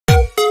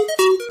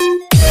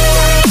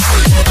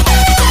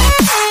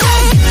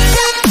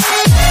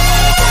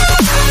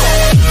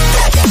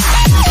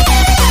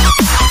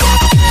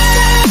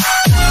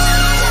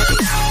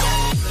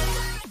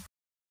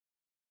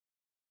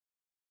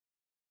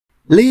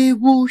Li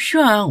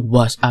Wuxiang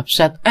was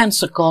upset and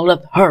scolded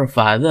her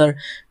father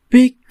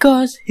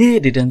because he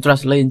didn't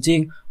trust Lin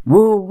Jing,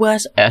 who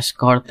was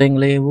escorting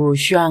Li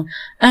Wuxiang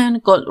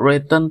and could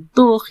return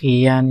to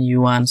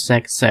Qianyuan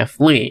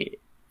safely.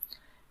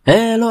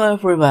 Hello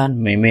everyone,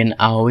 Mimin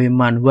Aoi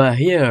Manhua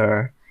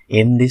here.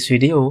 In this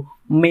video,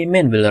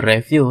 Mimin will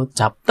review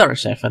chapter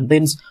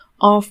 17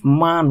 of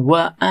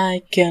Manhua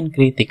I Can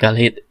Critical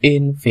Hit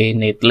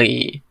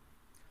Infinitely.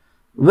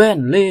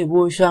 When Li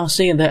Wuxiang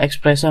saw the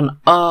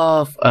expression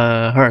of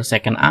her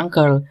second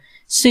uncle,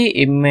 she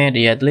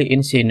immediately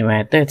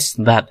insinuated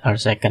that her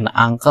second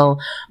uncle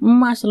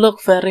must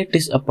look very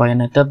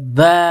disappointed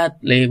that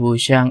Li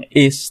Wuxiang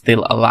is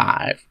still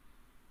alive.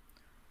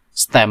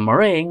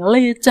 Stammering,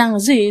 Li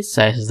Changzi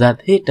says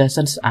that he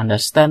doesn't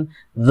understand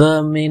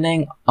the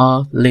meaning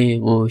of Li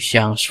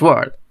Wuxiang's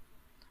word.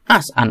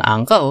 As an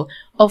uncle,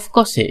 of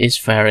course he is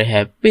very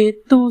happy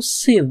to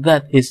see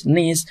that his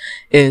niece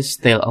is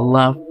still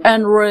alive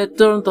and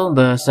returned to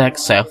the shack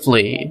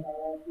safely.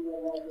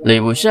 Li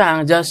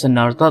Wuxiang just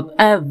nodded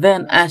and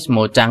then asked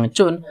Mo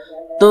Changchun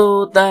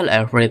to tell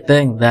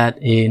everything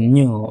that he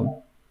knew.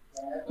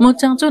 Mo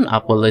Changchun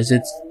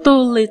apologized to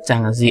Li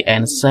Changzi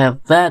and said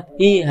that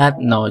he had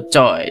no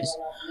choice.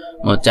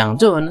 Mo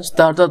Changchun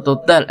started to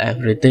tell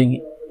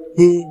everything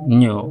he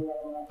knew.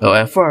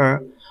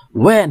 However,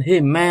 when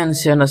he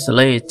mentioned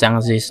Li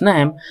Changzi's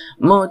name,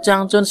 Mo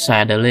Changchun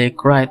suddenly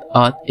cried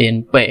out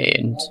in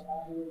pain.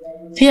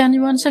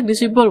 Qianyuan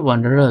disciples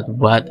wondered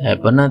what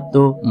happened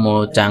to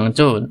Mo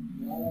Changchun,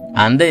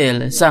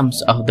 until some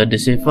of the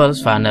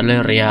disciples finally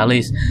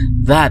realized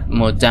that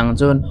Mo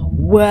Changchun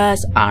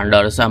was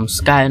under some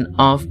kind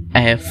of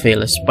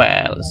evil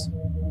spells.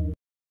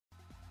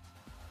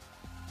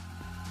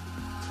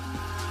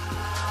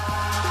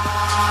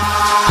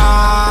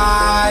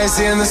 Eyes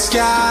in the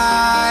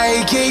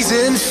sky,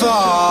 gazing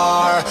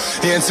far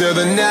into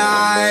the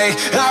night.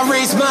 I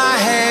raise my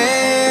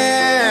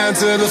hand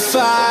to the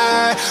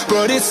fire,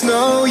 but it's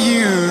no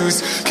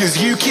use,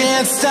 'cause you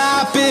can't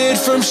stop it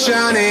from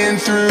shining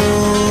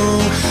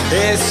through.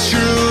 It's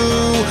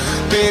true,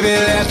 baby,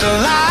 let the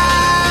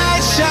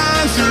light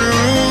shine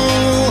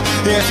through.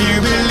 If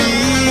you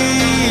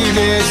believe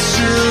it's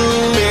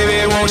true,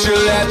 baby, won't you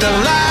let the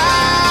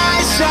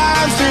light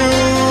shine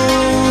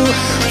through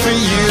for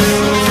you.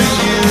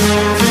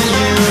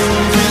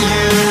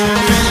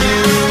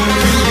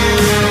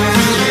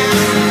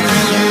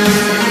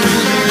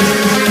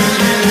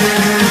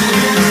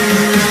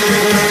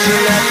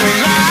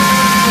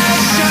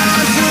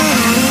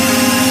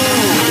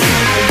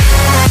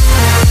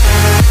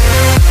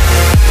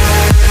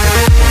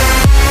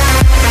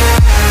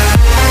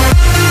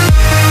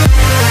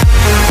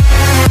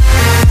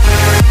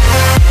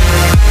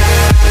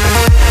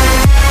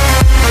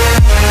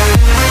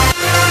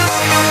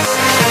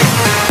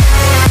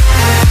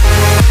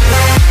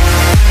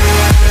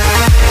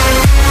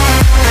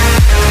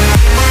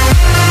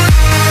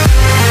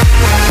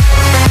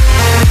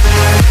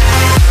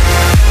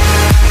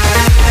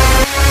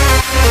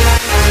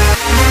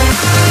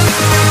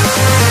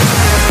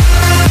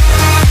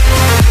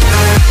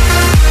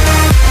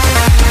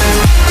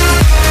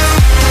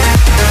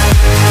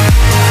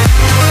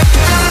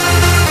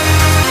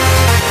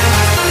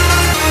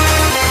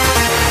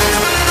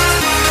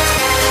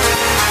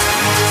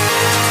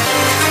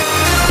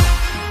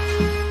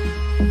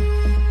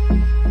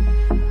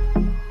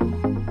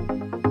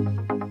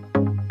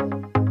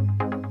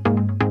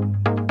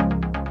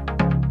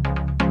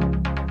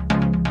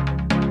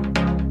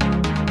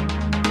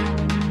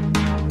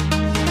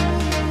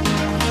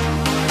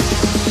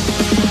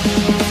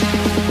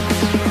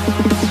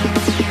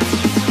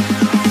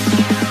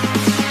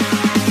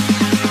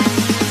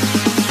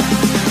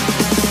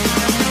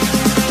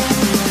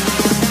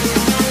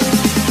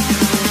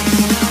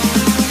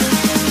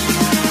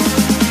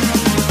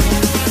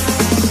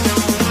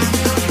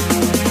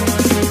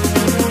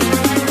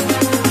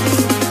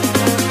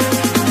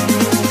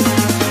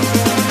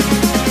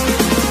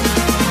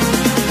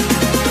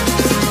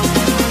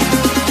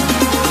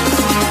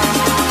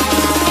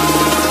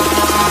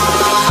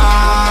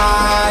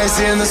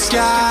 In the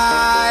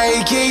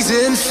sky,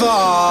 gazing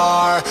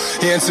far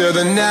into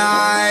the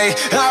night.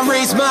 I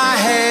raise my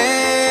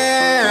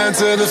hand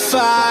to the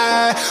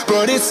fire,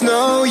 but it's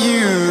no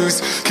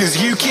use, 'cause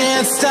you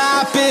can't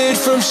stop it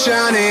from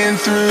shining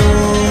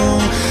through.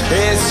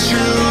 It's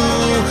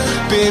true,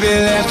 baby,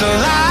 let the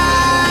light